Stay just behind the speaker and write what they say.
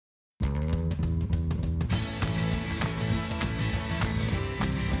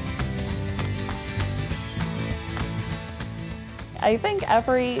I think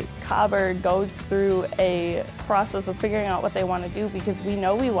every cobber goes through a process of figuring out what they want to do because we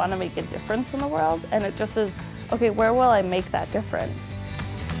know we want to make a difference in the world, and it just is, okay, where will I make that difference?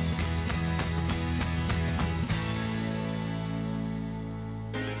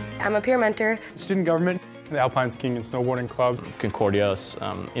 I'm a peer mentor. Student government, the Alpine Skiing and Snowboarding Club. Concordia's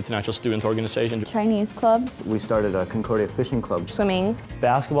international student organization. Chinese club. We started a Concordia fishing club. Swimming.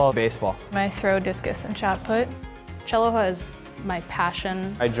 Basketball. Baseball. My throw, discus, and shot put. Cello is my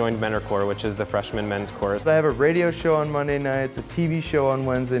passion. I joined Mentor Corps, which is the freshman men's chorus. I have a radio show on Monday nights, a TV show on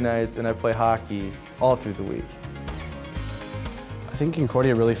Wednesday nights, and I play hockey all through the week. I think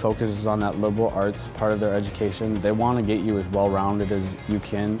Concordia really focuses on that liberal arts part of their education. They want to get you as well-rounded as you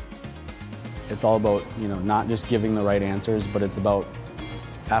can. It's all about, not just giving the right answers, but it's about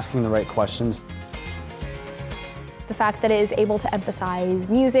asking the right questions. The fact that it is able to emphasize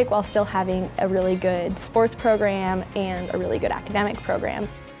music while still having a really good sports program and a really good academic program.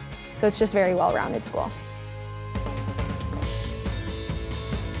 So it's just a very well-rounded school.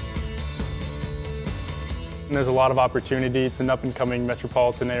 And there's a lot of opportunity. It's an up-and-coming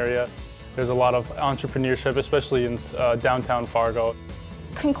metropolitan area. There's a lot of entrepreneurship, especially in downtown Fargo.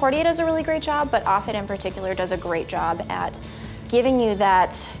 Concordia does a really great job, but Offutt in particular does a great job at giving you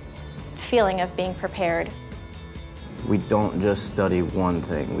that feeling of being prepared. We don't just study one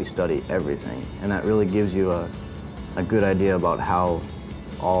thing, we study everything. And that really gives you a good idea about how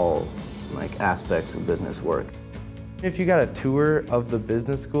all aspects of business work. If you got a tour of the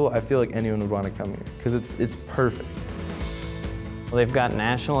business school, I feel like anyone would want to come here because it's perfect. Well, they've got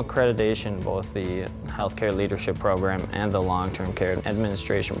national accreditation, both the healthcare leadership program and the long-term care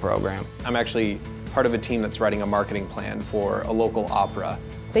administration program. I'm actually part of a team that's writing a marketing plan for a local opera.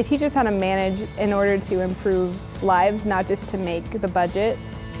 They teach us how to manage in order to improve lives, not just to make the budget.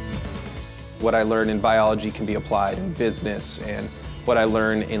 What I learn in biology can be applied in business, and what I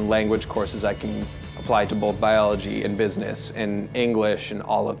learn in language courses I can apply to both biology and business and English and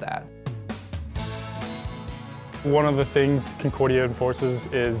all of that. One of the things Concordia enforces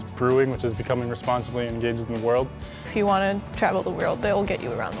is brewing, which is becoming responsibly engaged in the world. If you want to travel the world, they'll get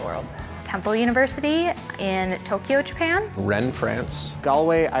you around the world. Temple University in Tokyo, Japan. Rennes, France.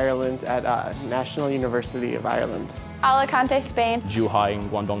 Galway, Ireland at National University of Ireland. Alicante, Spain. Zhuhai in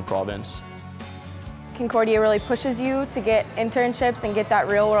Guangdong province. Concordia really pushes you to get internships and get that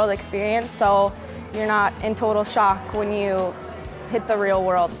real-world experience, so you're not in total shock when you hit the real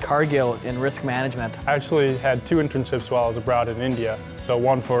world. Cargill in risk management. I actually had 2 internships while I was abroad in India. So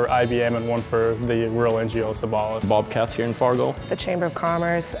one for IBM and one for the rural NGO Sabala. Bobcat here in Fargo. The Chamber of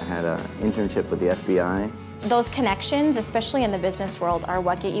Commerce. I had an internship with the FBI. Those connections, especially in the business world, are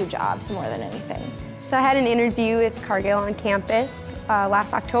what get you jobs more than anything. So I had an interview with Cargill on campus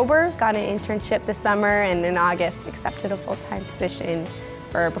last October, got an internship this summer, and in August accepted a full-time position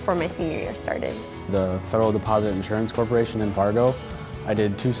before my senior year started. The Federal Deposit Insurance Corporation in Fargo, I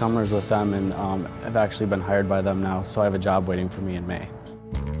did 2 summers with them and I've actually been hired by them now, so I have a job waiting for me in May. I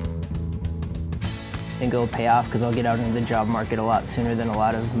think it'll pay off because I'll get out into the job market a lot sooner than a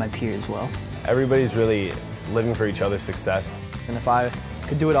lot of my peers will. Everybody's really living for each other's success. And if I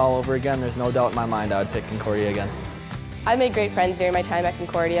could do it all over again, there's no doubt in my mind I would pick Concordia again. I've made great friends during my time at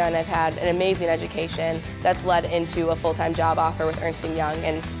Concordia, and I've had an amazing education that's led into a full-time job offer with Ernst & Young,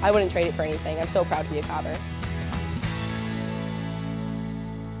 and I wouldn't trade it for anything. I'm so proud to be a Cobber.